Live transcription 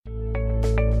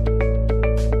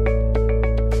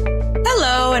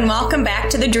Hello and welcome back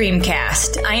to the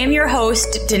Dreamcast. I am your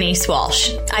host, Denise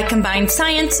Walsh. I combine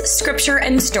science, scripture,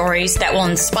 and stories that will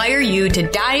inspire you to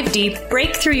dive deep,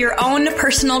 break through your own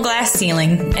personal glass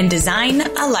ceiling, and design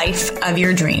a life of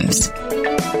your dreams.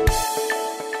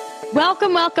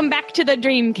 Welcome back to the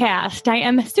Dreamcast. I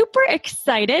am super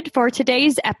excited for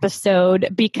today's episode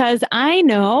because I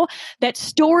know that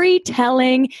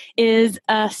storytelling is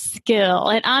a skill.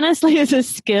 It honestly is a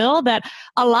skill that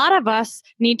a lot of us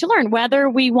need to learn, whether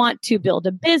we want to build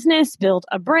a business, build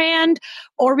a brand,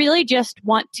 or really just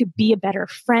want to be a better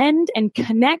friend and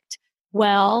connect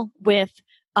well with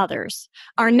others.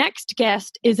 Our next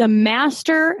guest is a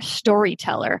master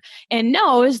storyteller and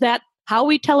knows that how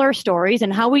we tell our stories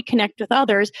and how we connect with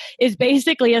others is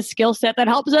basically a skill set that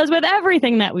helps us with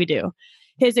everything that we do.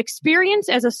 His experience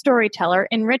as a storyteller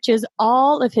enriches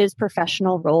all of his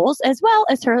professional roles as well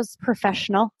as his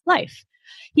professional life.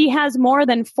 He has more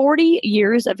than 40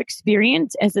 years of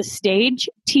experience as a stage,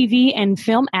 TV, and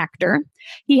film actor.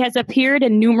 He has appeared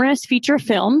in numerous feature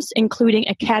films, including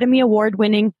Academy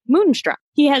Award-winning Moonstruck.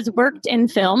 He has worked in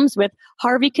films with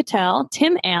Harvey Keitel,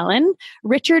 Tim Allen,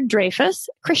 Richard Dreyfuss,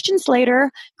 Christian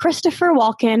Slater, Christopher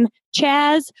Walken,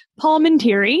 Chaz, Paul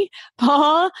Mentiri,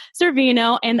 Paul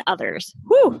Sorvino, and others.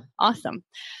 Whew, awesome.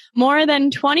 More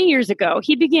than 20 years ago,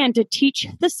 he began to teach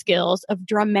the skills of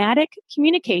dramatic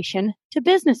communication to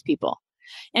business people.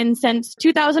 And since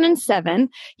 2007,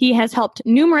 he has helped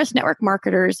numerous network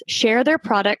marketers share their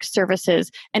products,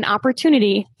 services, and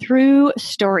opportunity through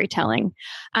storytelling.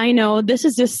 I know this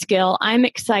is a skill I'm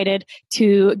excited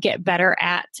to get better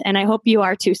at, and I hope you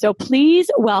are too. So please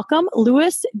welcome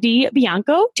Louis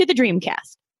DiBianco to the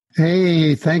Dreamcast.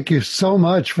 Hey, thank you so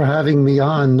much for having me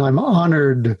on. I'm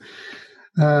honored.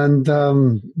 And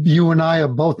you and I are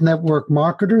both network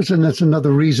marketers, and that's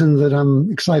another reason that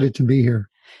I'm excited to be here.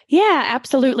 Yeah,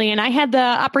 absolutely. And I had the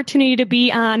opportunity to be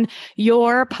on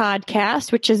your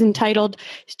podcast, which is entitled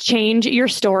Change Your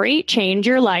Story, Change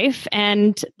Your Life.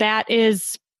 And that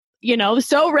is,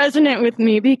 so resonant with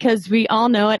me because we all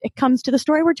know it comes to the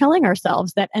story we're telling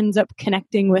ourselves that ends up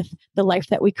connecting with the life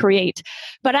that we create.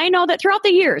 But I know that throughout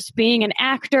the years, being an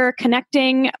actor,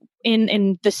 connecting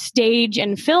in the stage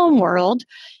and film world,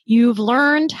 you've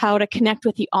learned how to connect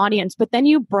with the audience, but then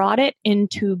you brought it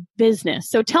into business.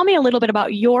 So tell me a little bit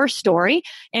about your story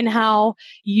and how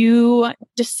you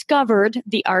discovered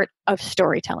the art of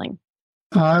storytelling.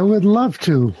 I would love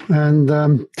to. And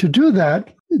to do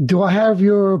that, do I have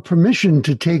your permission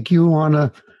to take you on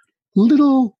a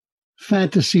little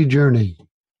fantasy journey?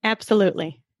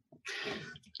 Absolutely.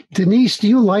 Denise, do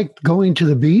you like going to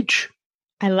the beach?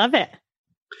 I love it.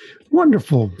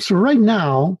 Wonderful. So right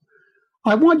now,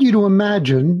 I want you to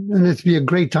imagine, and it'd be a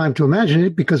great time to imagine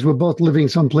it because we're both living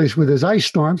someplace where there's ice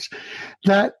storms,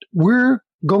 that we're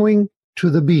going to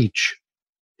the beach.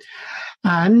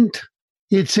 And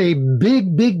it's a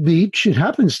big, big beach. It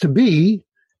happens to be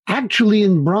actually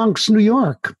in Bronx, New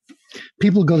York.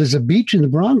 People go, there's a beach in the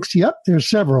Bronx? Yep, there's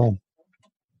several.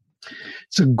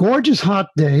 It's a gorgeous hot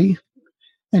day,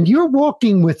 and you're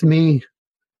walking with me.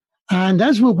 And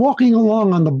as we're walking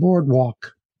along on the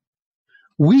boardwalk,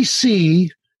 we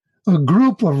see a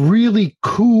group of really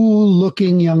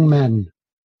cool-looking young men.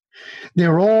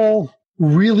 They're all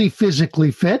really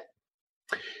physically fit.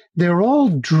 They're all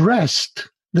dressed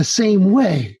the same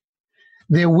way.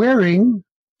 They're wearing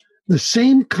the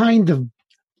same kind of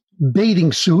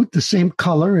bathing suit, the same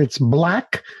color. It's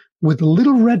black with a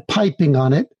little red piping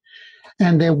on it.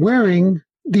 And they're wearing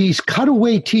these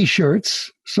cutaway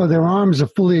T-shirts, so their arms are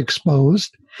fully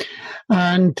exposed.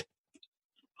 And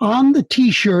on the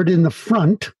T-shirt in the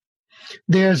front,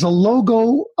 there's a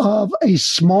logo of a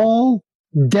small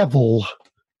devil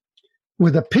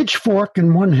with a pitchfork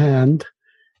in one hand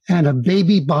and a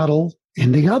baby bottle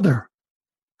in the other.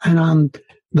 And on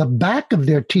the back of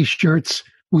their T-shirts,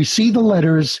 we see the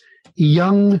letters,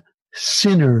 Young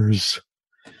Sinners.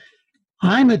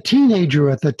 I'm a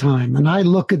teenager at the time, and I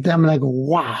look at them and I go,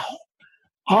 wow,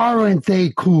 aren't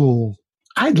they cool?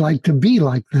 I'd like to be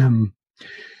like them.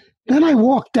 Then I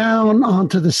walk down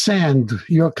onto the sand.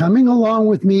 You're coming along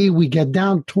with me. We get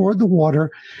down toward the water,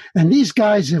 and these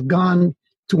guys have gone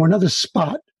to another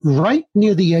spot right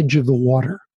near the edge of the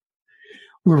water.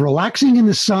 We're relaxing in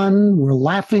the sun. We're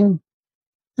laughing.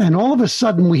 And all of a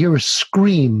sudden, we hear a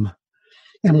scream,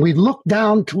 and we look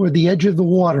down toward the edge of the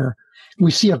water. We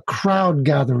see a crowd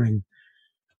gathering.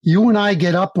 You and I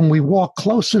get up and we walk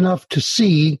close enough to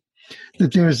see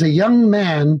that there's a young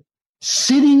man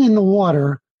sitting in the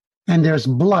water and there's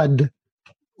blood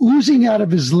oozing out of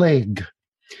his leg.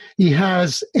 He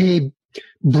has a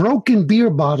broken beer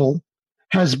bottle,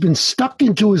 has been stuck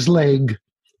into his leg.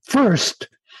 First,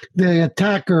 the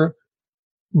attacker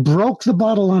broke the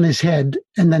bottle on his head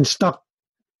and then stuck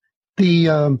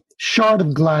the shard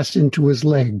of glass into his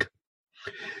leg.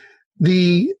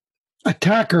 The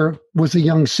attacker was a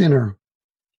young sinner.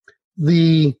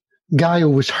 The guy who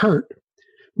was hurt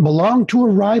belonged to a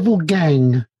rival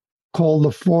gang called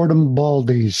the Fordham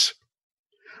Baldies.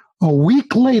 A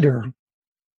week later,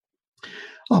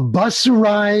 a bus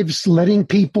arrives letting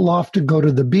people off to go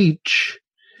to the beach,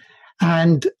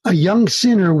 and a young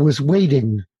sinner was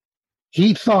waiting.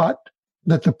 He thought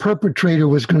that the perpetrator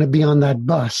was going to be on that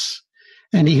bus,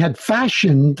 and he had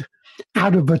fashioned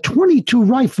out of a .22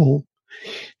 rifle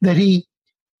that he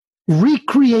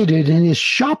recreated in his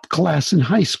shop class in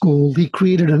high school. He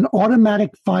created an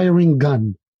automatic firing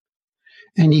gun,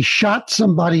 and he shot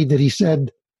somebody that he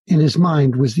said in his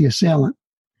mind was the assailant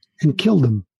and killed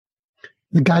him.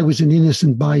 The guy was an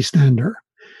innocent bystander.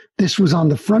 This was on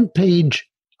the front page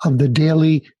of the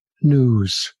Daily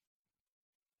News.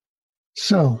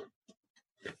 So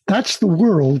that's the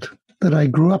world that I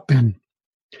grew up in.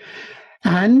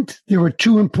 And there were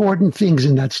two important things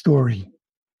in that story.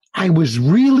 I was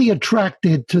really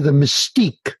attracted to the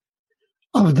mystique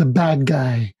of the bad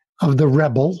guy, of the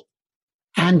rebel,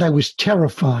 and I was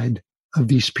terrified of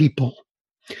these people.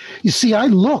 You see, I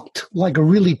looked like a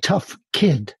really tough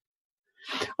kid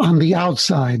on the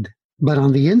outside, but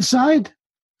on the inside,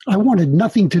 I wanted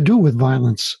nothing to do with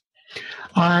violence.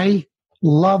 I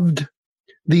loved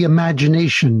the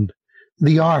imagination,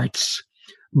 the arts,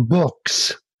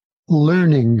 books,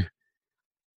 learning,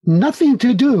 nothing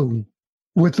to do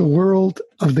with the world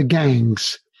of the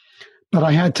gangs, but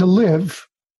I had to live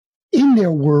in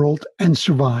their world and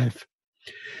survive.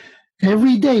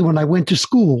 Every day when I went to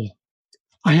school,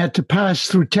 I had to pass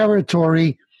through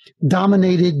territory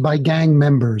dominated by gang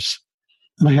members,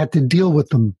 and I had to deal with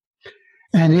them.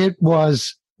 And it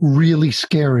was really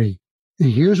scary.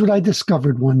 And here's what I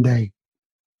discovered one day.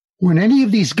 When any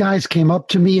of these guys came up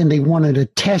to me and they wanted to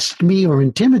test me or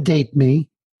intimidate me,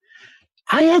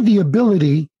 I had the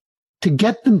ability to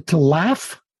get them to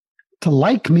laugh, to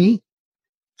like me,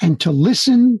 and to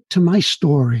listen to my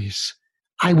stories.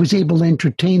 I was able to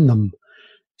entertain them.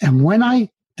 And when I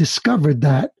discovered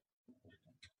that,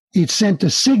 it sent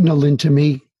a signal into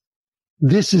me.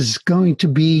 This is going to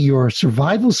be your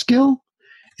survival skill.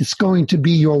 It's going to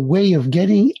be your way of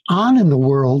getting on in the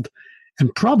world,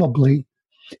 and probably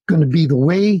going to be the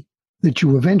way that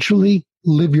you eventually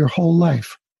live your whole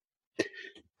life.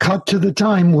 Cut to the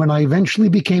time when I eventually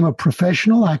became a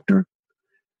professional actor,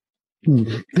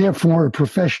 therefore a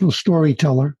professional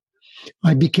storyteller.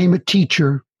 I became a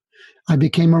teacher. I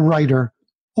became a writer,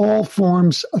 all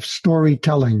forms of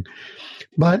storytelling.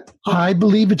 But I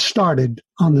believe it started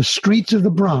on the streets of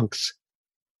the Bronx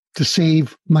to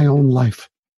save my own life.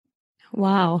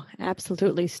 Wow,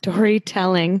 absolutely.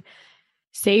 Storytelling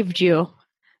saved you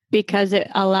because it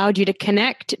allowed you to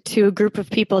connect to a group of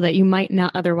people that you might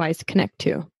not otherwise connect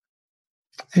to.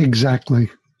 Exactly.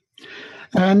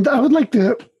 And I would like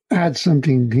to add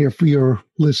something here for your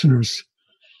listeners.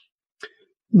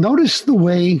 Notice the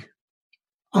way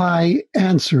I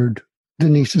answered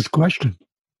Denise's question.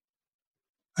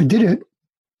 I did it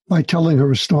by telling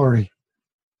her a story,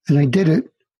 and I did it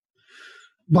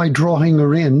by drawing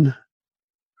her in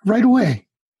right away.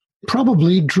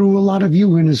 Probably drew a lot of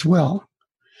you in as well.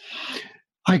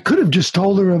 I could have just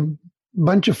told her a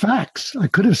bunch of facts. I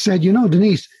could have said,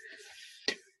 Denise,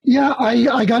 yeah,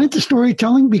 I got into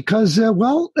storytelling because,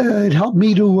 it helped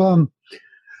me to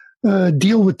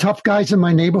deal with tough guys in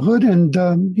my neighborhood. And,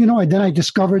 then I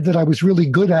discovered that I was really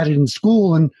good at it in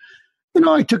school. And,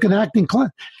 I took an acting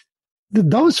class.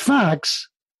 Those facts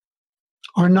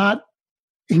are not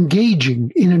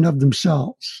engaging in and of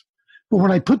themselves. But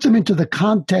when I put them into the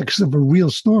context of a real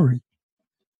story,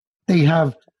 they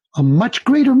have a much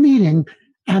greater meaning,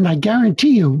 and I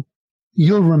guarantee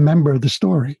you'll remember the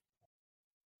story.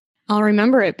 I'll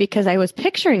remember it because I was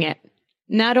picturing it.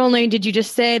 Not only did you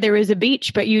just say there was a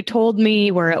beach, but you told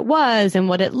me where it was and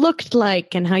what it looked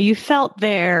like and how you felt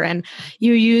there, and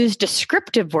you used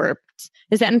descriptive words.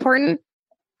 Is that important?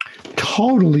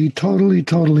 Totally, totally,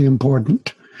 totally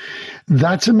important.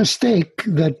 That's a mistake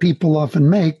that people often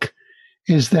make,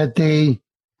 is that they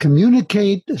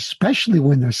communicate, especially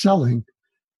when they're selling,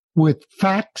 with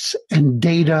facts and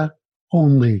data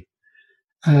only.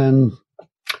 And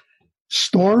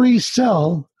stories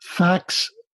sell,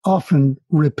 facts often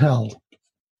repel.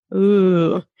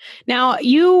 Ooh. Now,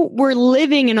 you were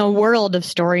living in a world of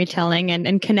storytelling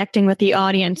and connecting with the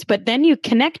audience, but then you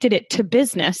connected it to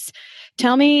business.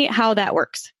 Tell me how that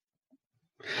works.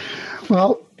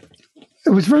 Well,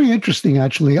 it was very interesting,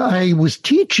 actually. I was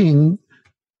teaching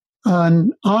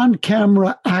an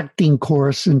on-camera acting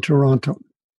course in Toronto.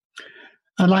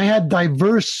 And I had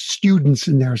diverse students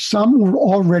in there. Some were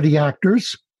already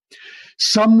actors.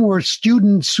 Some were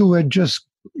students who had just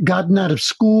gotten out of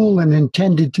school and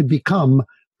intended to become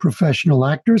professional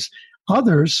actors.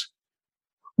 Others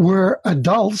were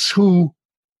adults who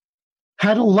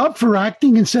had a love for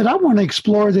acting and said, I want to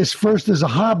explore this first as a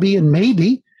hobby and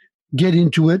maybe get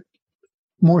into it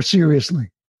more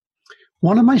seriously.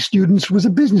 One of my students was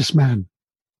a businessman,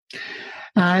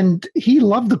 and he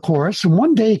loved the course. And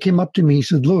one day he came up to me, he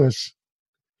said, Louis,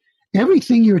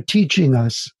 everything you're teaching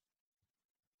us,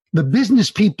 the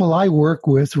business people I work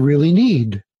with really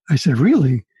need. I said,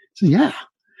 really? He said, yeah,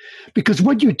 because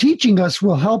what you're teaching us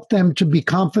will help them to be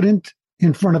confident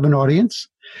in front of an audience.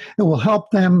 It will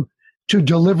help them to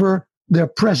deliver their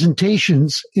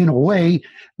presentations in a way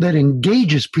that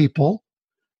engages people,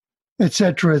 et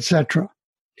cetera, et cetera.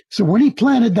 So when he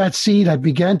planted that seed, I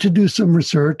began to do some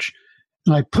research,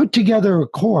 and I put together a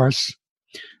course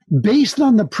based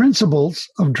on the principles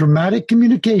of dramatic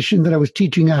communication that I was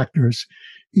teaching actors,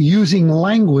 using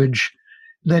language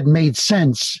that made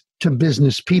sense to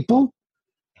business people.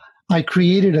 I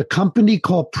created a company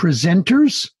called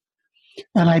Presenters,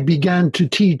 and I began to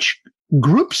teach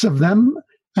groups of them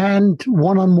and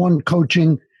one-on-one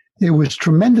coaching. It was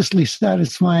tremendously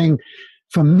satisfying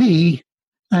for me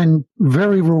and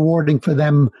very rewarding for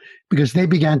them because they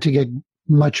began to get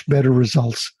much better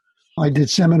results. I did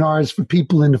seminars for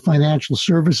people in the financial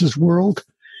services world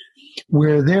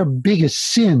where their biggest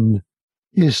sin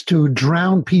is to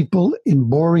drown people in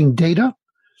boring data.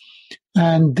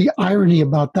 And the irony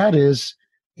about that is,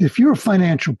 if you're a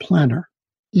financial planner,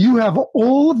 you have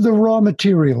all of the raw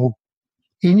material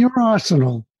in your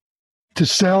arsenal to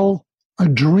sell a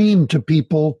dream to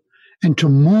people and to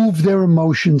move their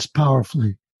emotions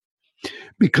powerfully.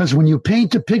 Because when you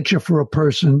paint a picture for a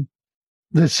person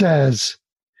that says,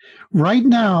 right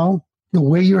now, the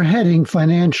way you're heading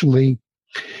financially,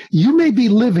 you may be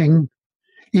living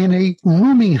in a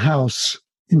rooming house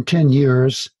in 10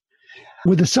 years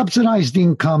with a subsidized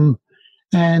income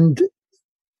and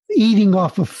eating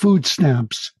off of food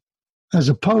stamps, as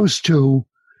opposed to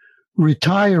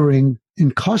retiring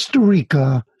in Costa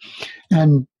Rica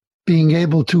and being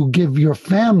able to give your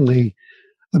family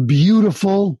a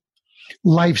beautiful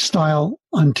lifestyle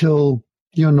until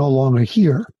you're no longer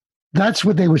here. That's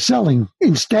what they were selling.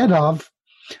 Instead of,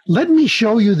 let me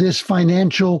show you this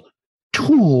financial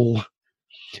tool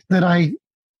that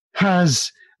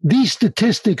has these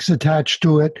statistics attached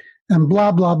to it and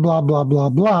blah, blah, blah, blah, blah,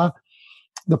 blah.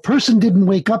 The person didn't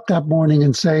wake up that morning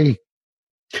and say,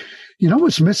 you know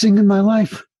what's missing in my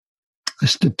life? A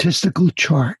statistical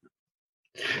chart.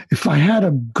 If I had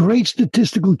a great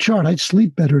statistical chart, I'd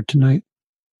sleep better tonight.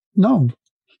 No,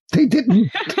 they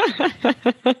didn't.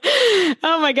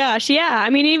 Oh my gosh. Yeah. I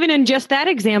mean, even in just that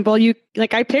example,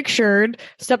 I pictured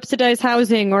subsidized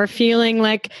housing or feeling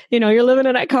like, you're living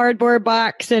in a cardboard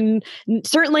box and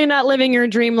certainly not living your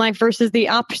dream life versus the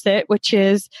opposite, which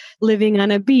is living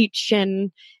on a beach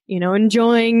and,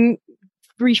 enjoying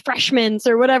refreshments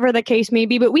or whatever the case may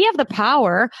be. But we have the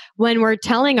power when we're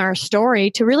telling our story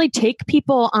to really take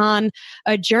people on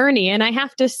a journey. And I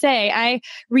have to say, I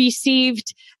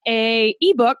received a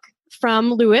ebook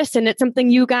from Louis, and it's something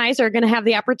you guys are going to have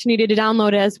the opportunity to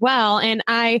download as well. And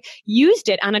I used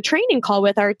it on a training call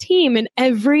with our team, and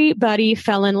everybody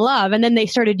fell in love. And then they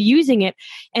started using it,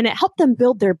 and it helped them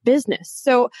build their business.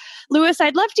 So, Louis,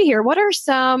 I'd love to hear, what are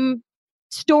some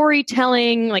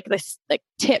storytelling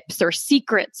tips or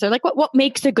secrets, or what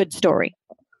makes a good story?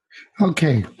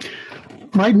 Okay.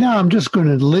 Right now, I'm just going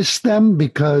to list them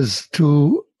because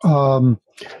to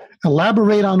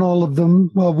elaborate on all of them,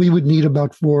 well, we would need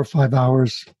about 4 or 5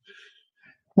 hours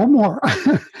or more.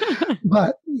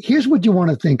 But here's what you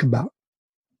want to think about.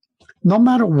 No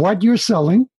matter what you're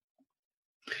selling,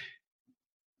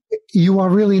 you are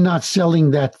really not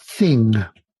selling that thing.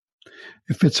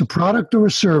 If it's a product or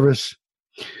a service,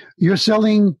 you're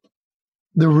selling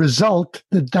the result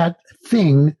that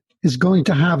thing is going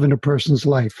to have in a person's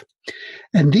life.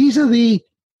 And these are the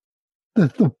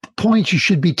points you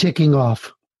should be ticking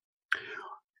off.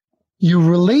 You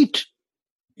relate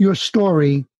your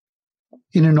story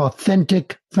in an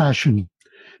authentic fashion.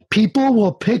 People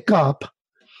will pick up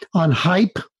on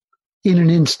hype in an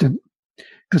instant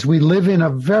because we live in a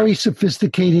very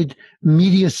sophisticated,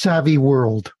 media-savvy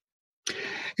world.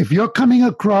 If you're coming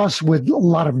across with a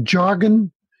lot of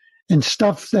jargon and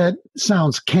stuff that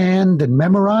sounds canned and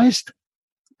memorized,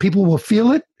 people will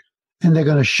feel it and they're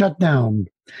going to shut down.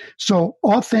 So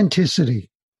authenticity.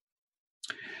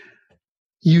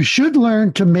 You should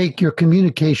learn to make your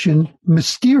communication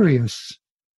mysterious.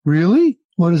 Really?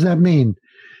 What does that mean?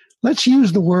 Let's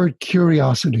use the word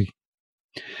curiosity.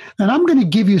 And I'm going to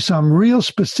give you some real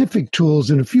specific tools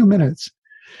in a few minutes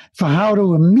for how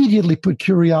to immediately put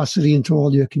curiosity into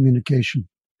all your communication.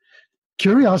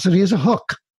 Curiosity is a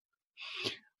hook.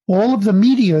 All of the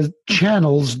media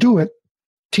channels do it.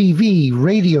 TV,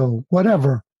 radio,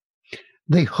 whatever.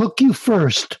 They hook you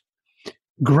first,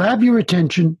 grab your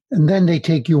attention, and then they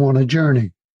take you on a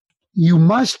journey. You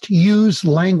must use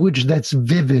language that's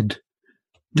vivid.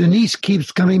 Denise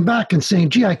keeps coming back and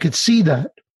saying, gee, I could see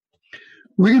that.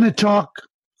 We're going to talk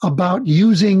about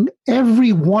using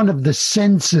every one of the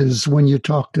senses when you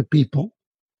talk to people.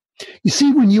 You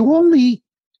see, when you only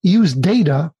use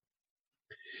data,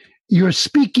 you're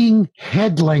speaking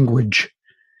head language.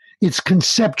 It's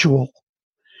conceptual.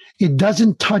 It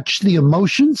doesn't touch the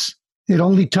emotions. It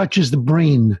only touches the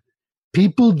brain.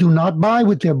 People do not buy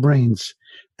with their brains.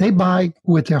 They buy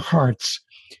with their hearts.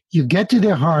 You get to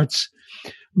their hearts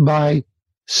by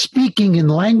speaking in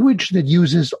language that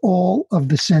uses all of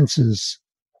the senses.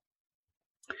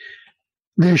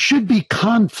 There should be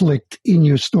conflict in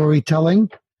your storytelling.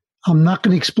 I'm not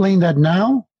going to explain that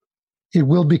now. It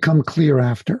will become clear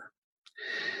after.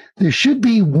 There should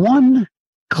be one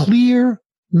clear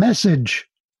message,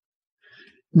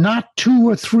 not 2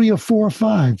 or 3 or 4 or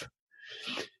 5.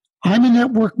 I'm a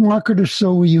network marketer,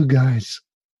 so are you guys.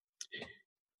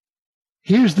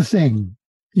 Here's the thing.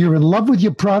 You're in love with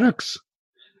your products,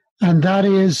 and that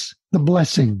is the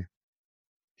blessing.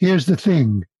 Here's the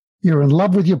thing. You're in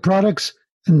love with your products,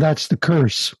 and that's the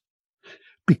curse.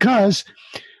 Because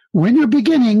when you're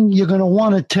beginning, you're going to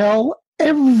want to tell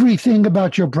everything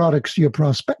about your products to your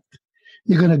prospect.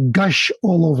 You're going to gush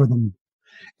all over them.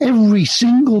 Every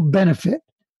single benefit.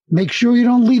 Make sure you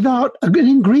don't leave out an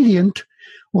ingredient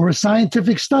or a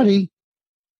scientific study.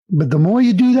 But the more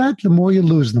you do that, the more you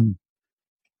lose them.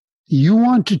 You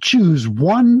want to choose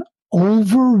one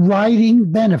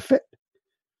overriding benefit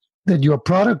that your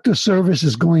product or service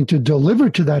is going to deliver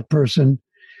to that person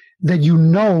that you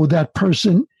know that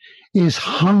person is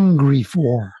hungry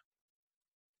for.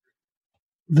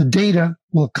 The data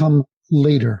will come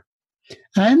later.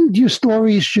 And your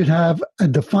stories should have a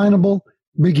definable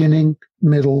beginning,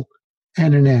 middle,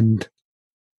 and an end.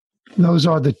 Those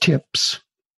are the tips.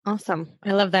 Awesome.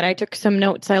 I love that. I took some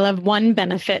notes. I love one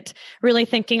benefit, really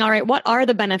thinking, all right, what are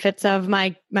the benefits of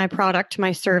my product,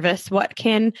 my service? What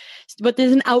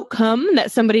is an outcome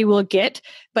that somebody will get?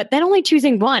 But then only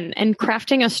choosing one and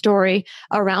crafting a story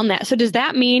around that. So does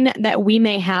that mean that we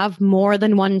may have more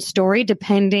than one story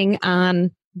depending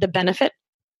on the benefit?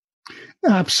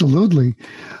 Absolutely.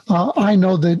 I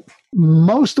know that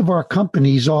most of our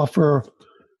companies offer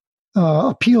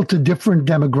appeal to different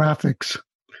demographics.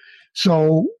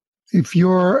 So if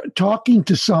you're talking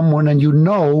to someone and you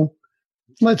know,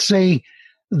 let's say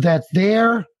that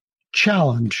their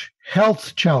challenge,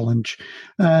 health challenge,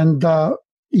 and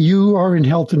you are in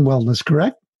health and wellness,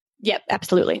 correct? Yep,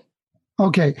 absolutely.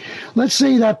 Okay. Let's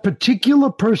say that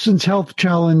particular person's health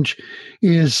challenge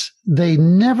is they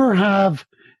never have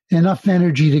enough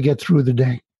energy to get through the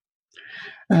day.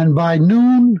 And by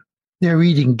noon, they're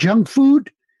eating junk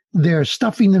food. They're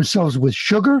stuffing themselves with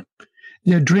sugar.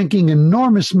 They're drinking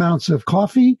enormous amounts of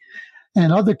coffee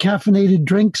and other caffeinated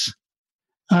drinks.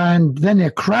 And then they're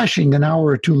crashing an hour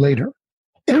or two later.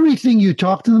 Everything you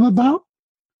talk to them about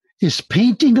is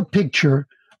painting a picture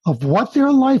of what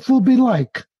their life will be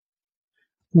like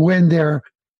when their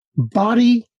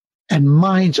body and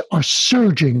minds are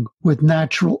surging with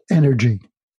natural energy.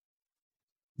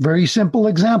 Very simple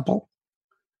example.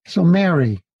 So,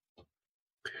 Mary,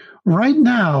 right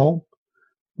now,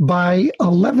 by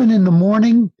 11 in the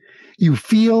morning, you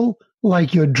feel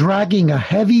like you're dragging a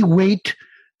heavy weight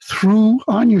through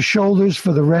on your shoulders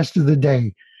for the rest of the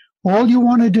day. All you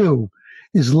want to do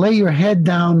is lay your head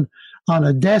down on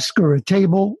a desk or a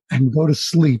table and go to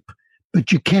sleep,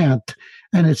 but you can't.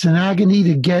 And it's an agony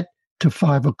to get to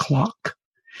 5 o'clock.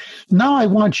 Now I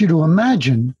want you to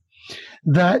imagine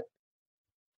that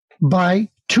by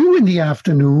 2 in the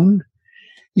afternoon,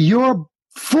 you're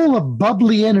full of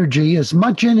bubbly energy, as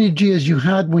much energy as you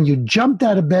had when you jumped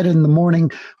out of bed in the morning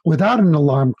without an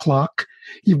alarm clock.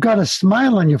 You've got a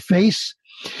smile on your face.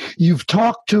 You've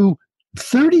talked to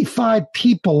 35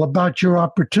 people about your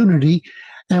opportunity.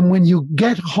 And when you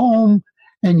get home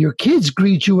and your kids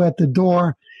greet you at the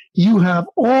door, you have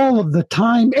all of the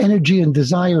time, energy, and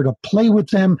desire to play with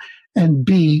them and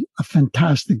be a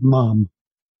fantastic mom.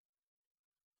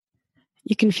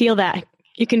 You can feel that.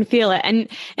 You can feel it. And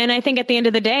I think at the end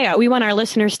of the day, we want our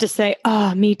listeners to say,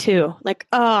 oh, me too. Like,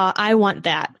 oh, I want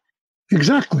that.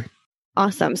 Exactly.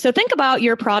 Awesome. So think about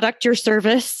your product, your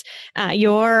service,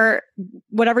 your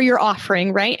whatever you're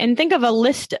offering, right? And think of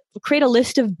create a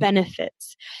list of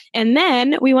benefits. And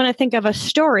then we want to think of a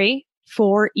story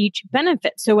for each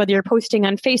benefit. So whether you're posting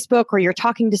on Facebook or you're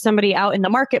talking to somebody out in the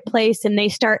marketplace and they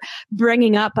start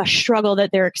bringing up a struggle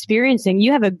that they're experiencing,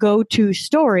 you have a go-to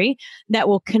story that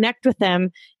will connect with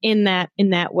them in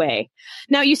that way.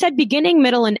 Now, you said beginning,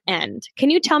 middle, and end. Can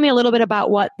you tell me a little bit about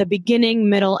what the beginning,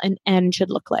 middle, and end should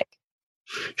look like?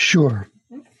 Sure.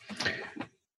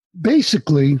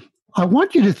 Basically, I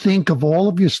want you to think of all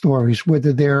of your stories,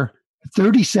 whether they're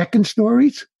 30-second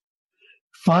stories,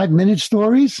 5-minute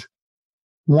stories,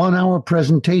 1-hour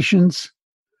presentations,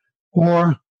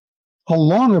 or a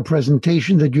longer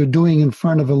presentation that you're doing in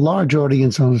front of a large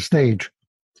audience on a stage.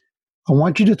 I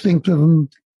want you to think of them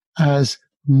as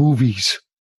movies.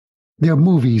 They're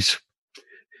movies.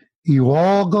 You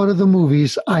all go to the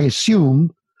movies, I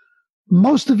assume.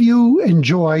 Most of you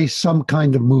enjoy some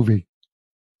kind of movie.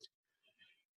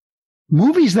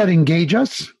 Movies that engage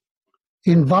us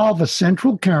involve a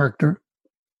central character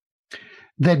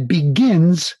that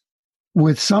begins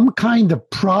with some kind of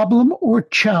problem or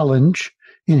challenge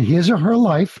in his or her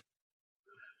life.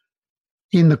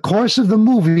 In the course of the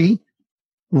movie,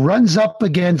 runs up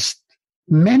against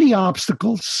many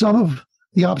obstacles. Some of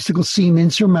the obstacles seem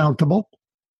insurmountable,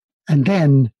 and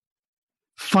then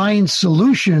finds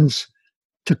solutions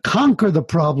to conquer the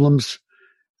problems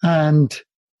and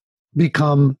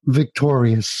become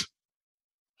victorious.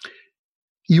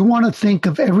 You want to think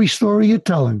of every story you're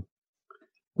telling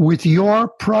with your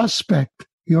prospect,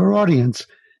 your audience,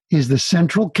 is the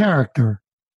central character,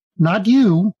 not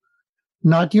you,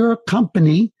 not your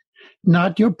company,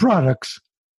 not your products,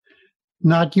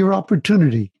 not your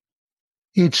opportunity.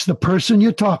 It's the person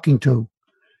you're talking to.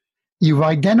 You've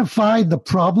identified the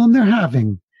problem they're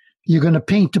having. You're going to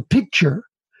paint a picture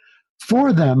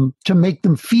for them to make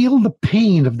them feel the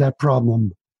pain of that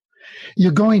problem.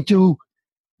 You're going to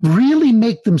really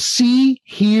make them see,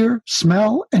 hear,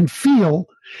 smell, and feel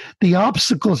the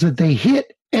obstacles that they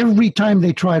hit every time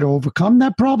they try to overcome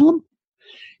that problem.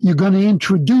 You're going to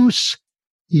introduce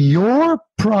your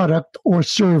product or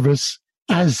service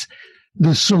as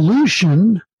the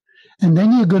solution, and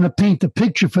then you're going to paint a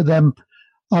picture for them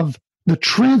of the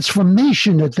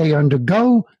transformation that they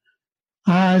undergo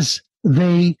as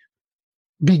they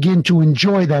begin to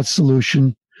enjoy that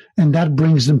solution, and that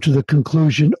brings them to the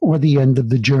conclusion or the end of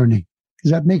the journey.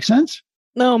 Does that make sense?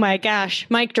 Oh my gosh,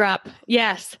 mic drop.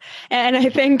 Yes. And I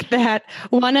think that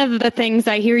one of the things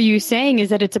I hear you saying is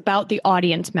that it's about the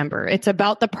audience member. It's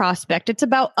about the prospect. It's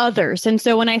about others. And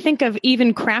so when I think of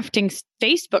even crafting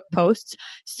Facebook posts,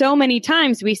 so many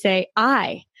times we say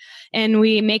I, and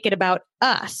we make it about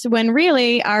us, when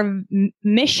really our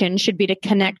mission should be to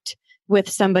connect with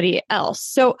somebody else.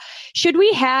 So should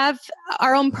we have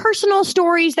our own personal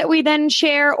stories that we then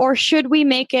share, or should we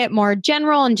make it more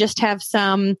general and just have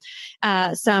some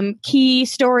key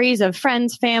stories of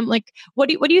friends, family? Like, what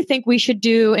do you think we should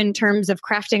do in terms of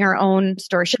crafting our own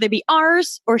story? Should they be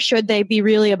ours, or should they be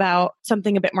really about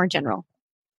something a bit more general?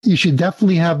 You should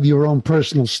definitely have your own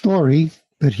personal story,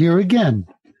 but here again,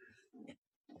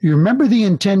 you remember the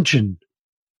intention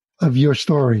of your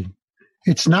story.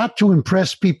 It's not to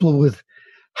impress people with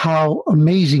how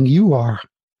amazing you are.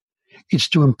 It's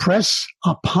to impress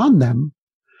upon them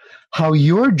how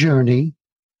your journey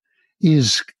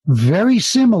is very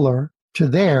similar to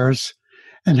theirs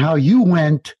and how you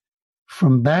went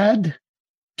from bad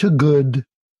to good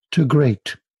to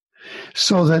great.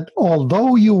 So that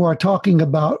although you are talking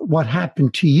about what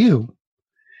happened to you,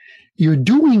 you're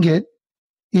doing it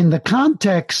in the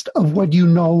context of what you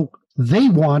know they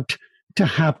want to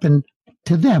happen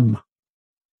to them.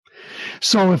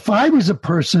 So if I was a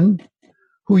person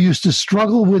who used to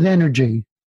struggle with energy,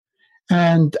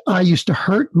 and I used to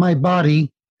hurt my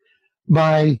body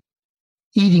by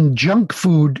eating junk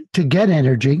food to get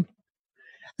energy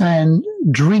and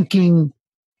drinking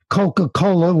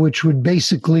Coca-Cola, which would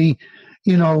basically,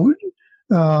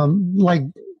 like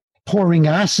pouring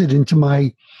acid into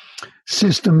my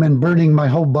system and burning my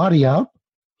whole body out.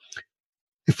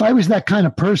 If I was that kind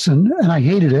of person and I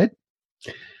hated it,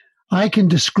 I can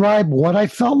describe what I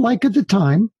felt like at the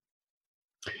time,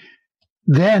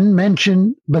 then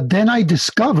mention, but then I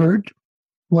discovered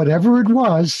whatever it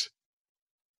was,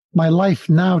 my life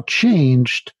now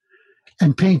changed,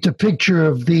 and paint a picture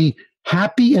of the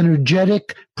happy,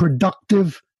 energetic,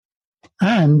 productive,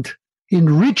 and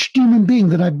enriched human being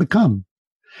that I've become.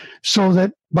 So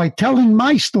that by telling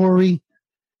my story,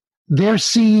 they're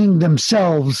seeing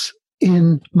themselves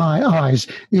in my eyes.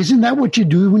 Isn't that what you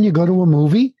do when you go to a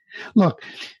movie? Look,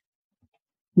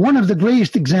 One of the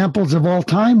greatest examples of all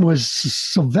time was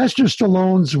Sylvester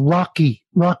Stallone's Rocky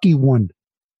 1.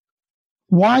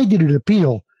 Why did it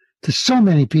appeal to so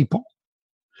many people?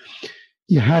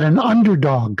 You had an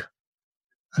underdog,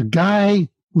 a guy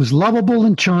who was lovable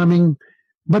and charming,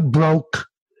 but broke,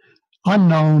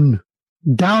 unknown,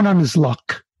 down on his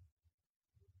luck.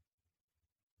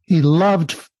 He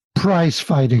loved prize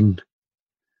fighting.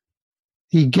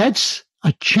 He gets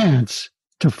a chance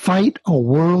to fight a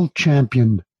world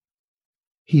champion.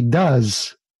 He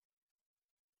does,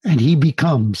 and he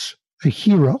becomes a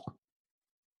hero.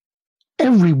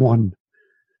 Everyone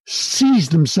sees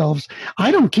themselves.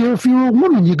 I don't care if you're a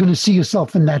woman, you're going to see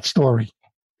yourself in that story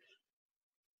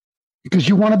because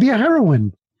you want to be a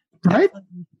heroine, right?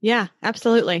 Yeah,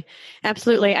 absolutely.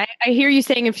 Absolutely. I hear you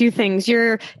saying a few things.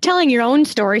 You're telling your own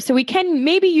story, so we can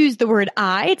maybe use the word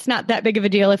I. It's not that big of a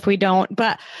deal if we don't.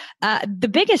 But the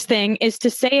biggest thing is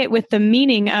to say it with the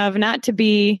meaning of not to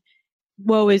be,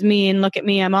 woe is me and look at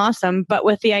me, I'm awesome, but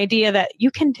with the idea that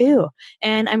you can do.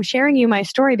 And I'm sharing you my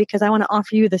story because I want to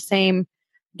offer you the same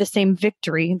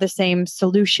victory, the same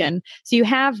solution. So you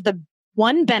have the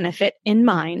one benefit in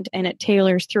mind and it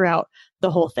tailors throughout the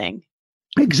whole thing.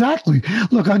 Exactly.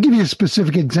 Look, I'll give you a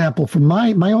specific example from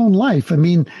my own life. I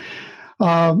mean,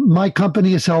 my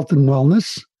company is Health and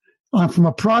Wellness. From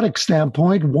a product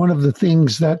standpoint, one of the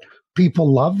things that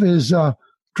people love is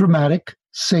dramatic,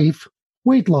 safe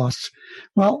weight loss.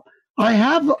 Well, I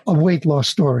have a weight loss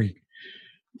story,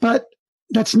 but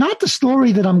that's not the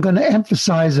story that I'm going to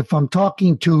emphasize if I'm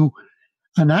talking to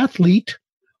an athlete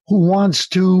who wants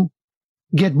to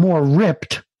get more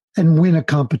ripped and win a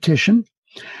competition.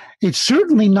 It's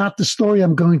certainly not the story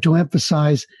I'm going to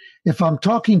emphasize if I'm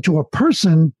talking to a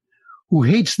person who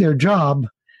hates their job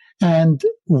and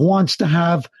wants to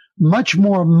have much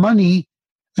more money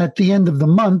at the end of the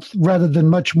month rather than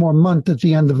much more month at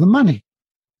the end of the money.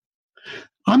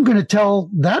 I'm going to tell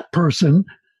that person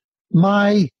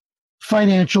my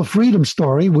financial freedom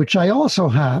story, which I also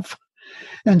have.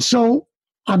 And so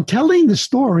I'm telling the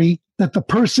story that the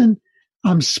person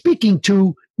I'm speaking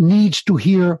to needs to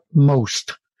hear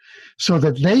most, so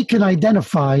that they can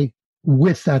identify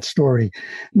with that story.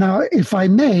 Now, if I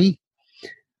may,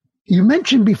 you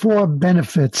mentioned before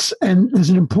benefits, and there's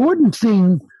an important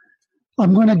thing.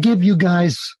 I'm going to give you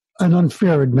guys an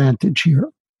unfair advantage here.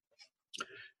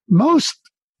 Most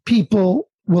people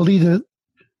will either,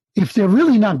 if they're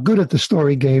really not good at the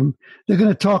story game, they're going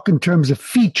to talk in terms of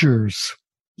features,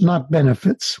 not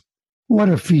benefits. What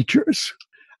are features?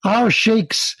 Our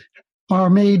shakes are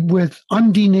made with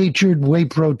undenatured whey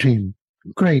protein.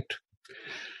 Great.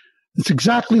 It's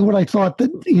exactly what I thought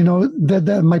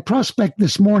that my prospect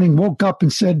this morning woke up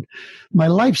and said, my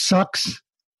life sucks.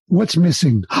 What's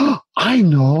missing? I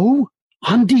know.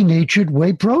 Undenatured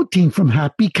whey protein from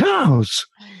happy cows.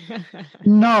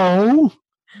 No,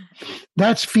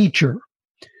 that's feature.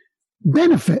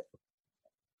 Benefit.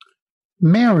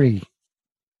 Mary,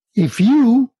 if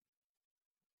you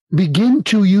begin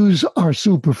to use our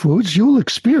superfoods,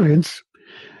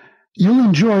 you'll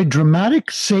enjoy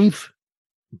dramatic, safe,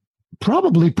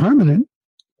 probably permanent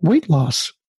weight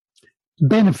loss.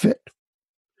 Benefit.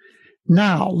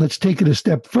 Now, let's take it a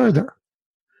step further.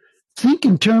 Think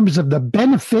in terms of the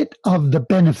benefit of the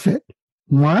benefit.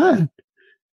 What?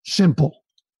 Simple.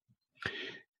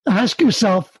 Ask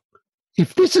yourself,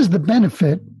 if this is the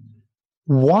benefit,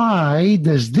 why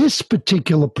does this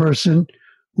particular person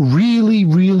really,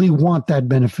 really want that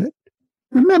benefit?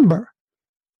 Remember,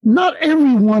 not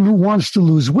everyone who wants to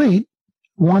lose weight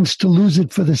wants to lose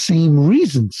it for the same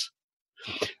reasons.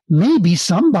 Maybe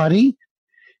somebody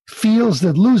feels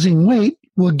that losing weight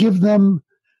will give them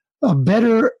a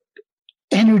better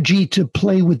energy to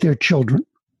play with their children.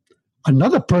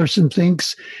 Another person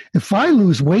thinks, if I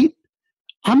lose weight,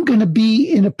 I'm going to be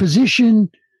in a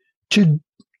position to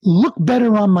look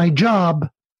better on my job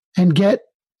and get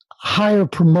higher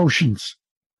promotions.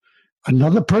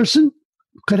 Another person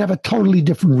could have a totally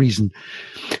different reason.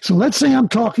 So let's say I'm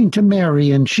talking to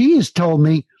Mary and she has told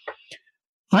me,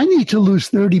 I need to lose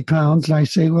 30 pounds. And I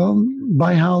say, well,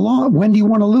 by how long? When do you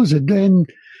want to lose it? In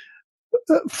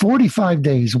 45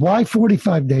 days. Why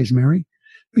 45 days, Mary?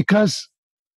 Because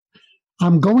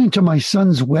I'm going to my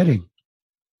son's wedding.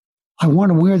 I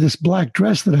want to wear this black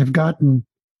dress that I've gotten.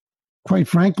 Quite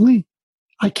frankly,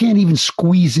 I can't even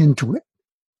squeeze into it.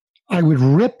 I would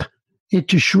rip it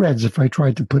to shreds if I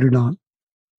tried to put it on.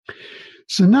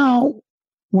 So now,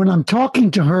 when I'm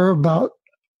talking to her about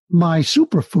my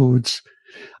superfoods,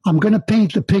 I'm going to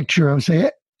paint the picture. I'll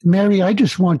say, Mary, I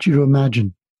just want you to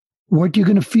imagine what you're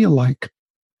going to feel like.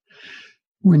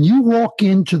 When you walk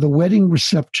into the wedding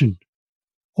reception,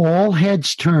 all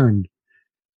heads turn,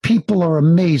 people are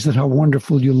amazed at how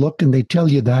wonderful you look, and they tell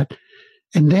you that.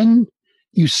 And then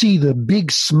you see the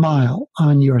big smile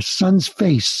on your son's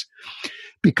face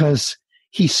because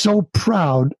he's so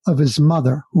proud of his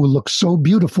mother, who looks so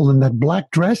beautiful in that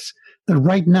black dress that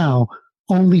right now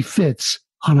only fits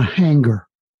on a hanger.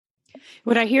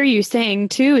 What I hear you saying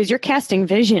too is you're casting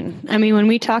vision. I mean, when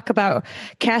we talk about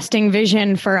casting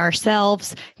vision for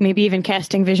ourselves, maybe even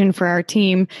casting vision for our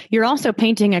team, you're also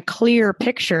painting a clear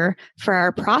picture for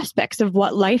our prospects of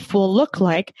what life will look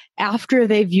like after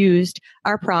they've used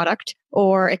our product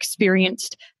or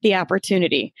experienced the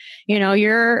opportunity. You know,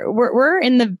 we're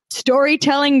in the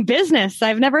storytelling business.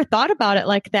 I've never thought about it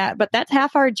like that, but that's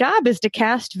half our job, is to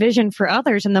cast vision for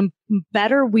others. And the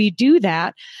better we do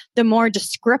that, the more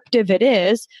descriptive it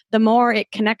is, the more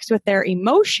it connects with their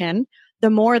emotion, the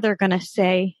more they're going to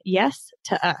say yes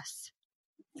to us.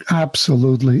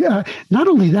 Absolutely. Not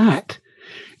only that,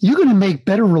 you're going to make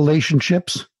better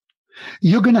relationships.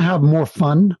 You're going to have more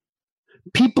fun.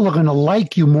 People are going to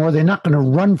like you more. They're not going to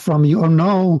run from you. Oh,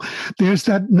 no, there's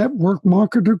that network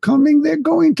marketer coming. They're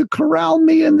going to corral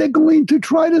me and they're going to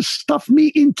try to stuff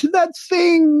me into that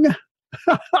thing.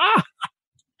 The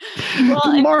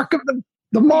mark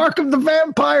of the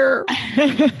vampire.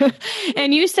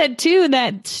 And you said, too,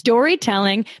 that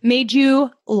storytelling made you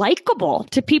likable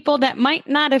to people that might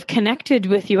not have connected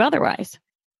with you otherwise.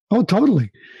 Oh,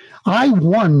 totally. I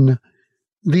won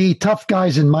the tough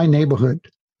guys in my neighborhood.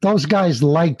 Those guys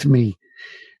liked me.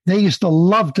 They used to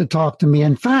love to talk to me.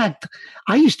 In fact,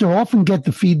 I used to often get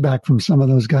the feedback from some of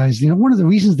those guys. You know, one of the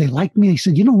reasons they liked me, they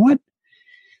said, you know what?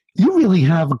 You really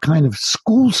have a kind of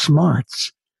school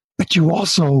smarts, but you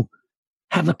also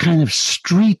have a kind of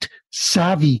street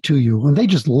savvy to you. And they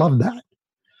just love that.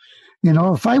 You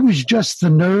know, if I was just the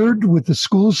nerd with the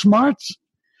school smarts,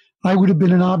 I would have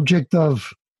been an object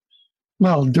of,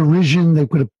 well, derision. They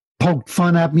could have poked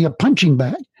fun at me, a punching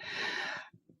bag.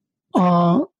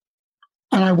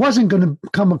 And I wasn't going to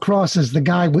come across as the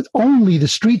guy with only the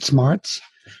street smarts.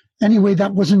 Anyway,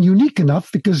 that wasn't unique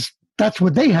enough because that's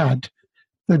what they had.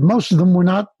 That most of them were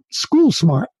not school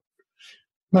smart.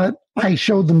 But I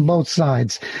showed them both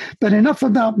sides. But enough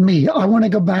about me. I want to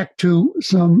go back to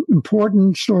some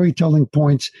important storytelling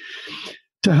points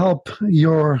to help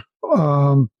your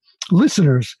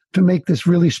listeners to make this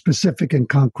really specific and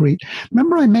concrete.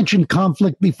 Remember I mentioned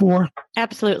conflict before?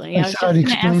 Absolutely. I was just going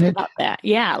to ask about that.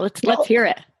 Yeah, let's hear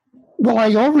it. Well,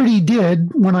 I already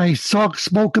did when I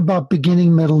spoke about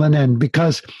beginning, middle, and end,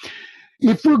 because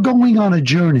if we're going on a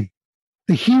journey,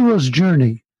 the hero's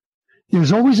journey,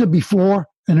 there's always a before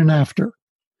and an after.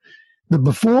 The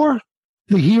before,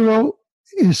 the hero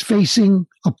is facing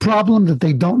a problem that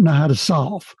they don't know how to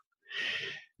solve.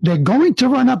 They're going to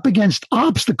run up against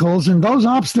obstacles, and those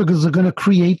obstacles are going to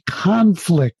create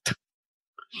conflict.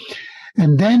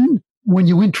 And then when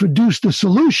you introduce the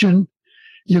solution,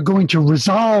 you're going to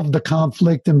resolve the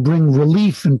conflict and bring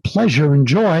relief and pleasure and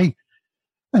joy.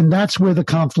 And that's where the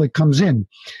conflict comes in.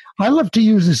 I love to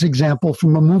use this example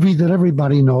from a movie that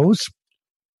everybody knows.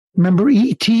 Remember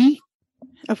E.T.?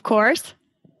 Of course.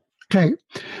 Okay.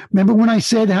 Remember when I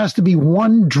said it has to be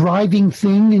one driving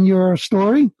thing in your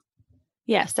story?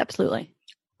 Yes, absolutely.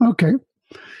 Okay.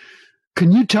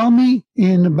 Can you tell me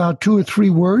in about 2 or 3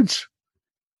 words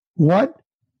what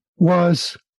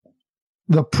was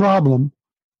the problem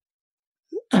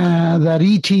that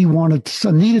E.T.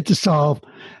 needed to solve,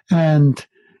 and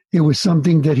it was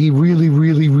something that he really,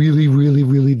 really, really, really,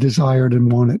 really desired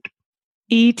and wanted?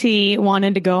 E.T.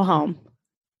 wanted to go home.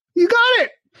 You got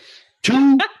it.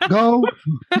 To go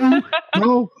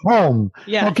home.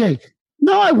 Yeah. Okay.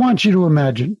 Now I want you to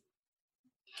imagine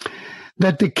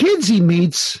that the kids he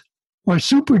meets are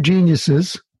super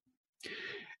geniuses,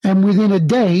 and within a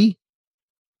day,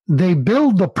 they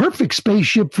build the perfect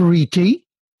spaceship for E.T.,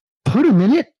 put him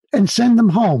in it, and send them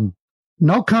home.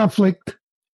 No conflict,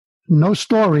 no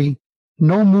story,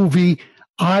 no movie.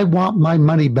 I want my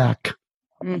money back.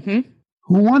 Mm-hmm.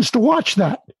 Who wants to watch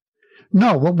that?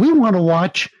 No, what we want to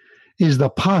watch is the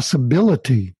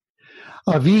possibility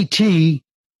of E.T.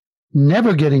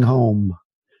 never getting home.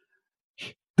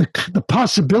 The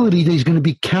possibility that he's going to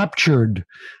be captured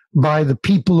by the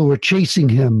people who are chasing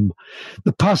him.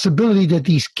 The possibility that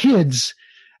these kids,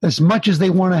 as much as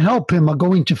they want to help him, are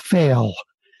going to fail.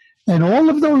 And all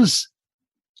of those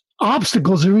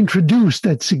obstacles are introduced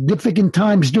at significant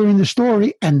times during the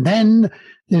story. And then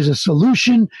there's a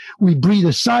solution. We breathe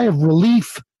a sigh of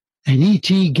relief, and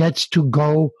E.T. gets to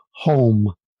go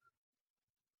home.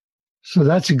 So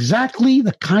that's exactly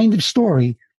the kind of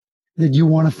story that you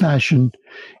want to fashion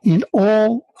in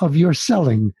all of your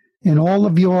selling, in all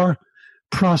of your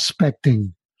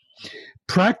prospecting.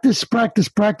 practice.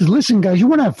 Listen, guys, you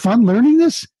want to have fun learning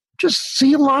this? Just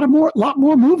see a lot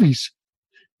more movies.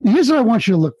 And here's what I want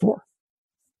you to look for.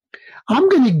 I'm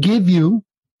going to give you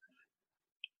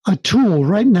a tool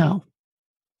right now.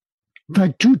 In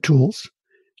fact, 2 tools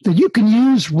that you can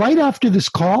use right after this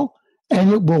call,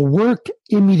 and it will work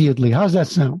immediately. How's that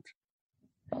sound?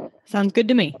 Sounds good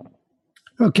to me.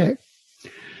 Okay.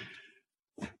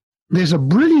 There's a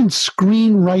brilliant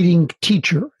screenwriting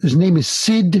teacher. His name is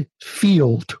Sid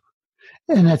Field,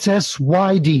 and that's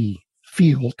SYD,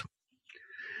 Field.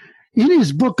 In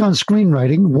his book on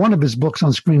screenwriting, one of his books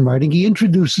on screenwriting, he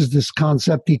introduces this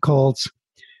concept he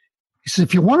says,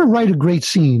 if you want to write a great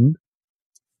scene,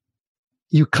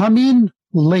 you come in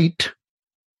late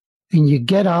and you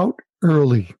get out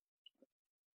early.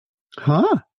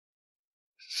 Huh?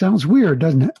 Sounds weird,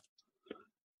 doesn't it?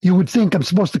 You would think I'm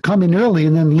supposed to come in early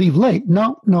and then leave late.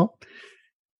 No.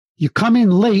 You come in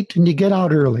late and you get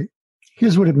out early.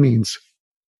 Here's what it means.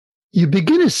 You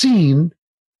begin a scene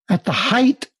at the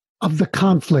height of the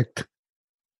conflict,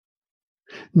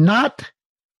 not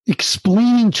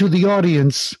explaining to the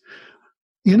audience,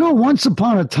 once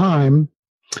upon a time,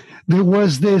 there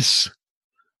was this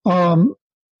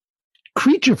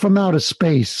creature from outer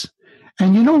space.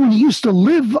 And when he used to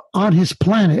live on his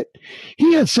planet,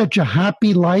 he had such a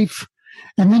happy life.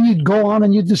 And then you'd go on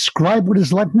and you'd describe what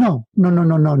his life. No.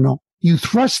 You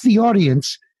thrust the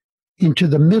audience into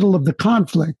the middle of the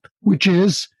conflict, which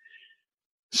is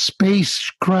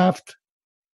spacecraft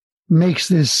makes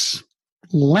this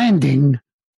landing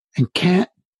and can't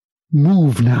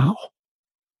move now.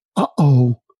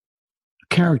 Uh-oh.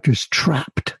 Character's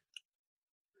trapped.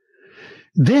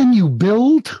 Then you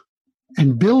build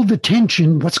the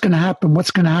tension. What's going to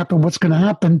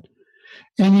happen?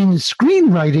 And in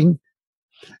screenwriting,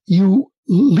 you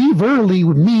leave early,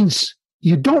 which means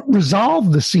you don't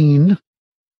resolve the scene.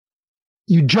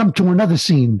 You jump to another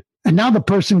scene. And now the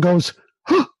person goes,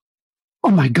 oh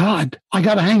my God, I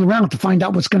got to hang around to find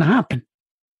out what's going to happen.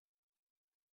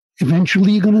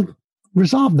 Eventually, you're going to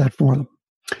resolve that for them.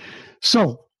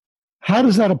 So, how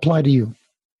does that apply to you?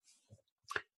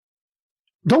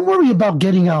 Don't worry about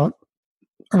getting out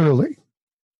early.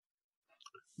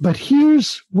 But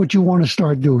here's what you want to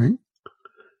start doing.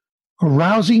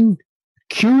 Arousing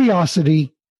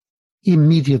curiosity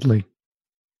immediately.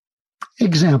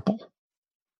 Example.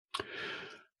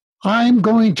 I'm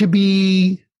going to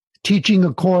be teaching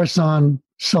a course on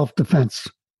self-defense.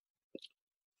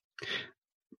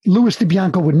 Louis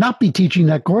DiBianco would not be teaching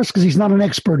that course because he's not an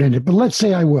expert in it. But let's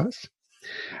say I was.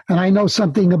 And I know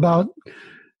something about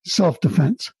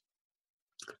self-defense.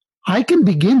 I can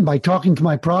begin by talking to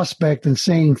my prospect and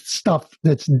saying stuff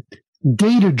that's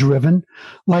data-driven,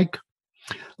 like,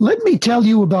 let me tell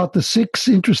you about the 6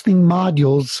 interesting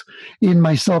modules in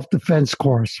my self-defense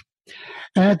course.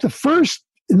 And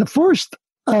in the first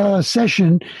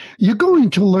session, you're going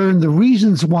to learn the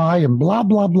reasons why and blah,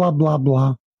 blah, blah, blah,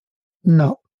 blah.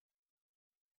 No.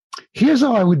 Here's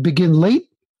how I would begin late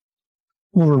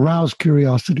or arouse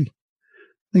curiosity.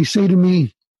 They say to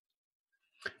me,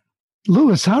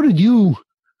 Louis, how did you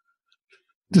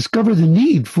discover the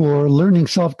need for learning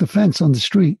self-defense on the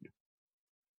street?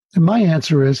 And my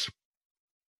answer is,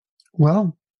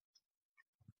 well,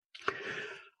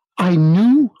 I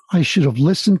knew I should have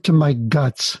listened to my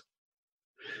guts.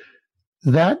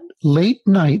 That late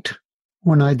night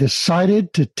when I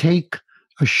decided to take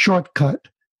a shortcut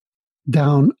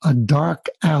down a dark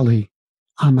alley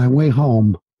on my way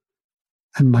home,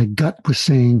 and my gut was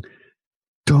saying,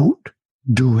 don't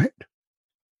do it.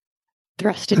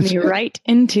 Thrusted me right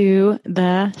into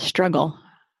the struggle.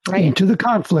 Right into the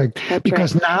conflict. That's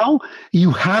because right. Now you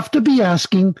have to be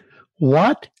asking,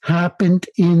 what happened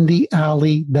in the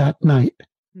alley that night?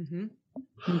 Mm-hmm.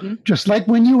 Mm-hmm. Just like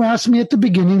when you asked me at the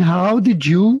beginning, how did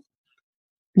you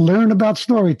learn about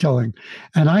storytelling?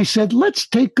 And I said, let's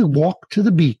take a walk to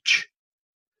the beach.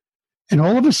 And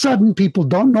all of a sudden, people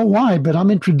don't know why, but I'm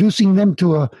introducing them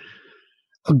to a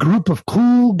group of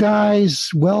cool guys,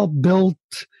 well-built,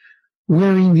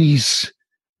 wearing these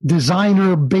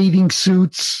designer bathing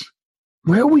suits.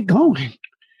 Where are we going?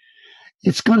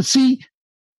 It's going to see,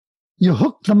 you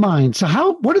hook the mind. So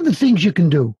what are the things you can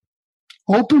do?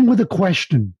 Open with a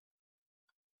question.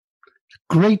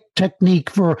 Great technique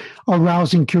for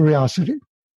arousing curiosity.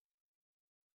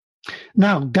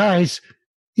 Now, guys,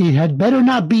 it had better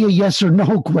not be a yes or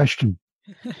no question.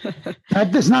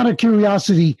 That is not a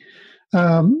curiosity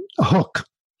hook.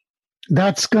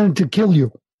 That's going to kill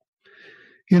you.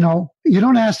 You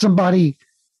don't ask somebody,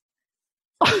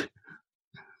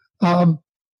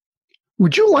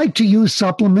 would you like to use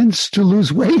supplements to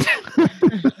lose weight?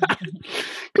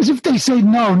 Because Because if they say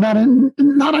no, not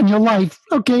on your life,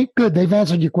 okay, good. They've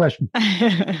answered your question.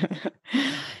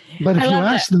 But if you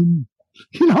ask them,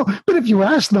 but if you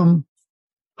ask them,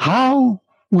 how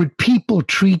would people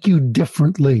treat you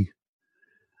differently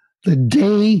the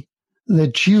day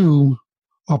that you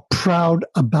are proud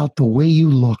about the way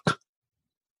you look?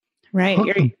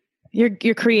 Right.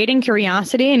 You're creating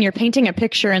curiosity and you're painting a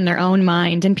picture in their own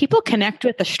mind, and people connect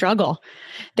with the struggle.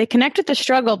 They connect with the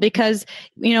struggle because,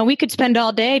 we could spend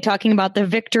all day talking about the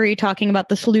victory, talking about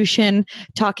the solution,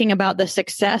 talking about the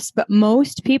success, but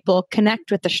most people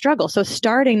connect with the struggle. So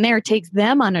starting there takes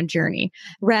them on a journey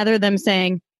rather than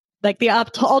saying, like, the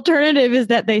alternative is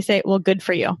that they say, well, good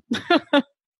for you.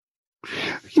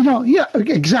 Yeah,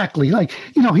 exactly. Like,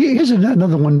 here's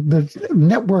another one that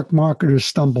network marketers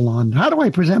stumble on. How do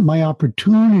I present my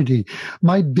opportunity,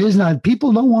 my business?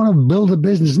 People don't want to build a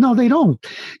business. No, they don't.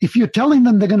 If you're telling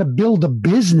them they're going to build a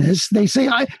business, they say,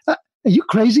 are you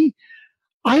crazy?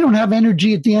 I don't have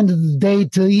energy at the end of the day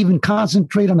to even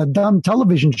concentrate on a dumb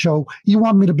television show. You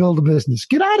want me to build a business?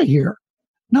 Get out of here.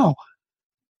 No.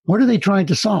 What are they trying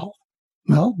to solve?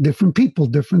 Well, different people,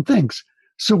 different things.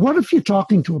 So what if you're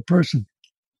talking to a person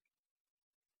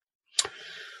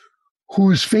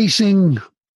who's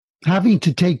having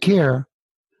to take care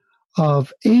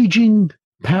of aging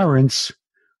parents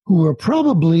who are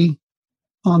probably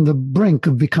on the brink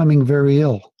of becoming very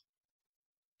ill?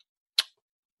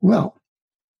 Well,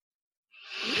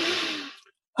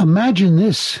 imagine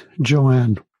this,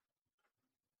 Joanne,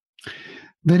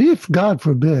 that if, God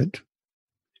forbid,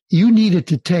 you needed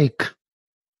to take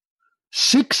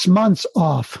 6 months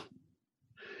off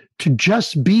to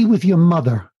just be with your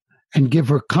mother and give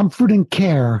her comfort and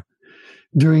care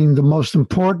during the most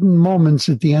important moments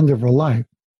at the end of her life.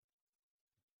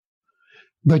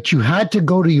 But you had to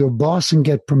go to your boss and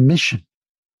get permission.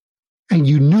 And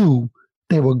you knew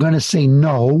they were going to say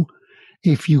no.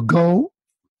 If you go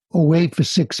away for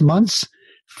 6 months,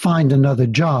 find another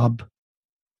job.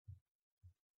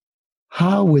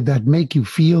 How would that make you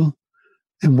feel?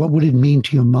 And what would it mean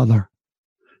to your mother?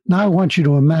 Now I want you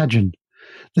to imagine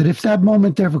that if that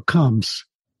moment ever comes,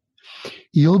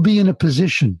 you'll be in a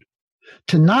position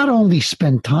to not only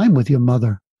spend time with your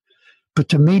mother, but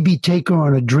to maybe take her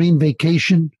on a dream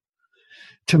vacation,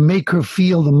 to make her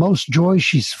feel the most joy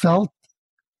she's felt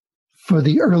for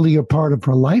the earlier part of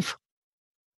her life,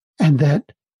 and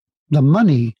that the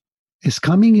money is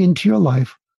coming into your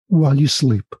life while you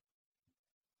sleep.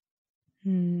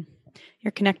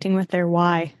 You're connecting with their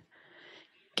why.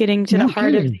 Getting to the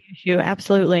heart of the issue.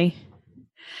 Absolutely.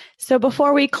 So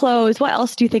before we close, what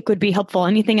else do you think would be helpful?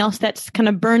 Anything else that's kind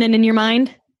of burning in your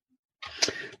mind?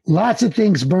 Lots of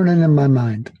things burning in my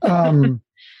mind. I'm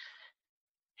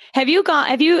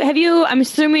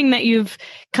assuming that you've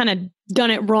kind of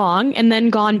done it wrong and then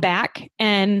gone back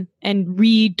and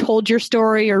retold your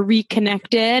story or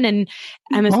reconnected. And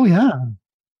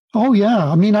Oh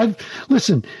yeah. I mean,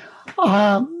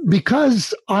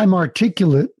 because I'm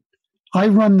articulate, I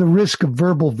run the risk of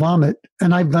verbal vomit,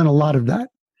 and I've done a lot of that.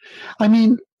 I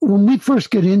mean, when we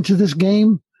first get into this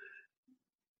game,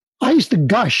 I used to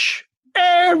gush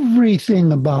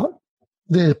everything about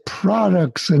the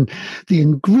products and the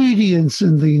ingredients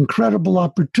and the incredible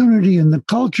opportunity and the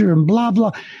culture and blah,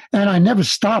 blah. And I never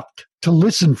stopped to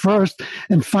listen first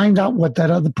and find out what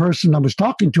that other person I was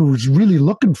talking to was really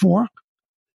looking for.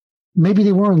 Maybe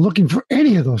they weren't looking for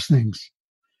any of those things.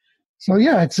 So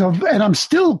yeah, and I'm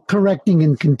still correcting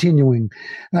and continuing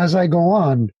as I go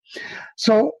on.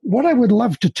 So what I would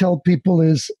love to tell people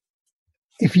is,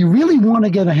 if you really want to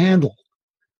get a handle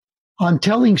on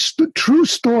telling true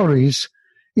stories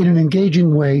in an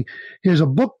engaging way, here's a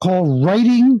book called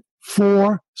Writing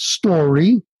for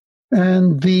Story.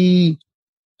 And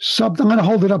I'm going to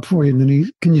hold it up for you,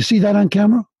 Denise. Can you see that on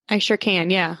camera? I sure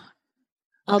can, yeah.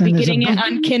 I'll be getting it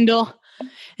on Kindle.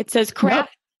 It says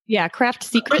Craft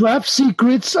Secrets. Craft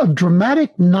Secrets of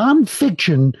Dramatic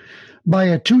Nonfiction by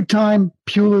a 2-time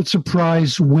Pulitzer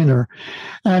Prize winner.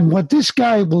 And what this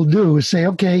guy will do is say,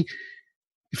 okay,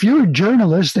 if you're a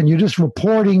journalist and you're just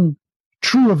reporting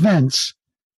true events,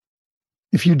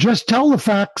 if you just tell the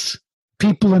facts,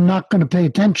 people are not going to pay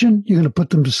attention. You're going to put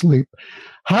them to sleep.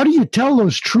 How do you tell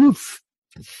those true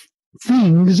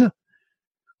things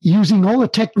using all the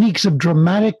techniques of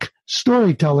dramatic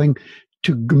storytelling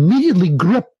to immediately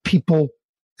grip people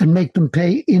and make them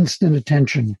pay instant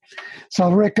attention? So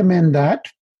I'll recommend that.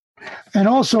 And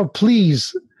also,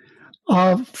 please,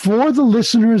 for the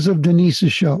listeners of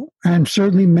Denise's show, and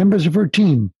certainly members of her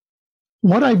team,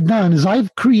 what I've done is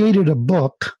I've created a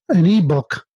book, an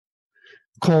ebook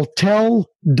called Tell,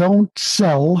 Don't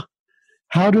Sell: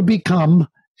 How to Become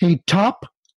a Top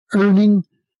Earning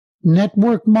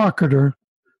network marketer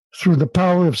through the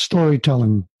power of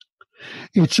storytelling.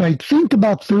 It's, I think,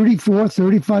 about 34,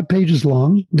 35 pages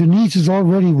long. Denise has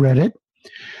already read it.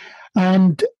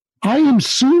 And I am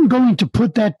soon going to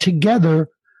put that together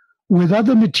with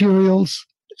other materials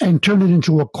and turn it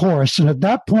into a course. And at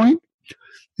that point,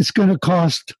 it's going to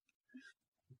cost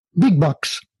big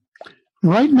bucks.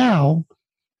 Right now,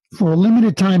 for a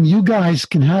limited time, you guys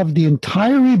can have the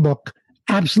entire ebook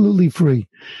absolutely free.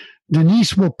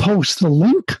 Denise will post the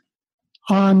link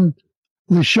on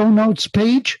the show notes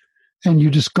page, and you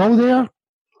just go there,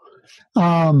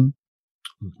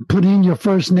 put in your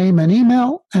first name and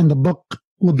email, and the book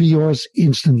will be yours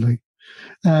instantly.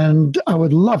 And I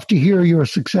would love to hear your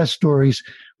success stories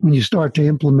when you start to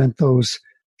implement those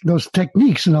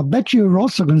techniques. And I'll bet you're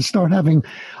also going to start having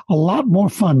a lot more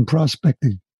fun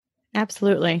prospecting.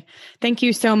 Absolutely. Thank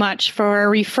you so much for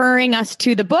referring us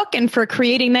to the book and for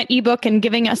creating that ebook and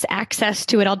giving us access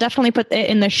to it. I'll definitely put it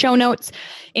in the show notes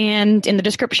and in the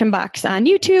description box on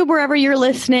YouTube, wherever you're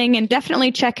listening, and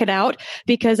definitely check it out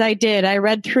because I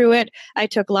read through it. I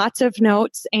took lots of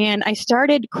notes and I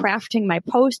started crafting my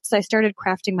posts. I started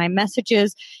crafting my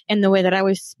messages in the way that I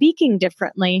was speaking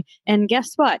differently. And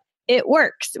guess what? It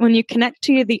works. When you connect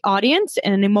to the audience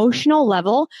at an emotional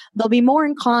level, they'll be more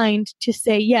inclined to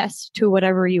say yes to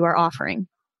whatever you are offering.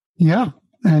 Yeah.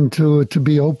 And to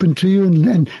be open to you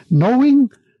and knowing,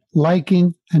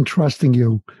 liking, and trusting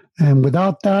you. And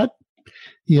without that,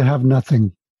 you have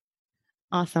nothing.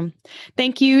 Awesome.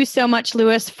 Thank you so much,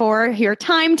 Louis, for your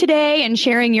time today and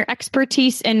sharing your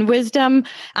expertise and wisdom.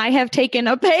 I have taken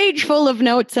a page full of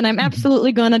notes and I'm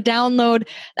absolutely going to download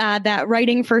that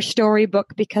Writing for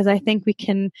Storybook because I think we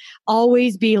can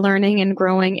always be learning and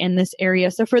growing in this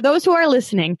area. So for those who are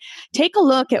listening, take a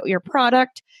look at your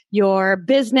product, your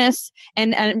business,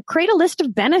 and create a list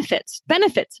of benefits,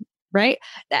 right?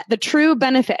 The true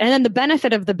benefit and then the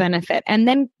benefit of the benefit, and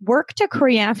then work to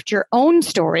craft your own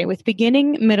story with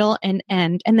beginning, middle, and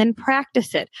end, and then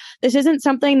practice it. This isn't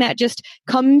something that just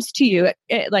comes to you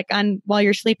while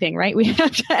you're sleeping, right? We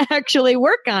have to actually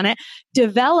work on it,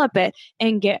 develop it,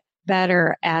 and get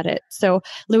better at it. So,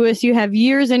 Louis, you have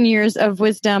years and years of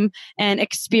wisdom and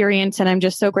experience, and I'm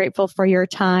just so grateful for your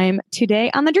time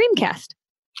today on the Dreamcast.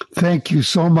 Thank you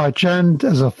so much. And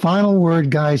as a final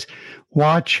word, guys,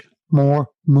 watch more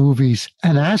movies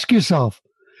and ask yourself,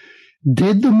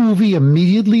 did the movie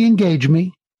immediately engage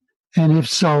me? And if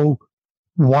so,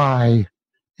 why?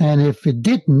 And if it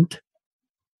didn't,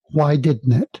 why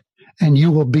didn't it? And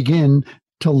you will begin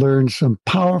to learn some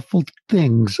powerful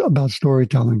things about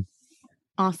storytelling.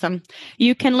 Awesome.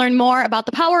 You can learn more about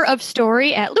the power of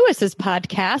story at Louis's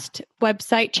podcast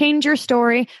website,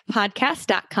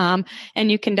 changeyourstorypodcast.com.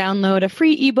 And you can download a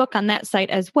free ebook on that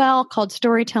site as well called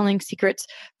Storytelling Secrets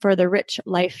for the Rich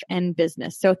Life and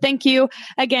Business. So thank you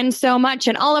again so much.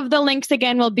 And all of the links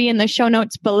again will be in the show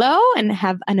notes below, and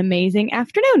have an amazing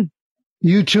afternoon.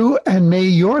 You too, and may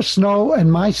your snow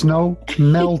and my snow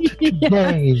melt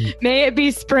today. May it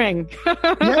be spring.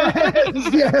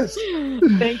 Yes.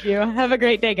 Thank you. Have a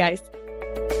great day, guys.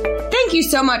 Thank you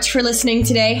so much for listening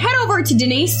today. Head over to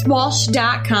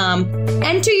DeniseWalsh.com.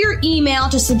 Enter your email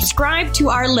to subscribe to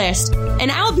our list,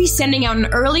 and I will be sending out an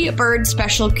early bird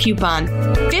special coupon.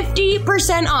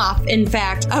 50% off, in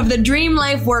fact, of the Dream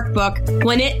Life Workbook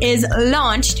when it is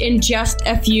launched in just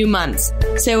a few months.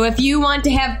 So if you want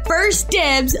to have first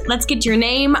dibs, let's get your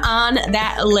name on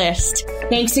that list.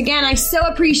 Thanks again. I so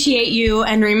appreciate you.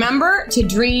 And remember to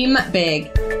dream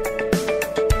big.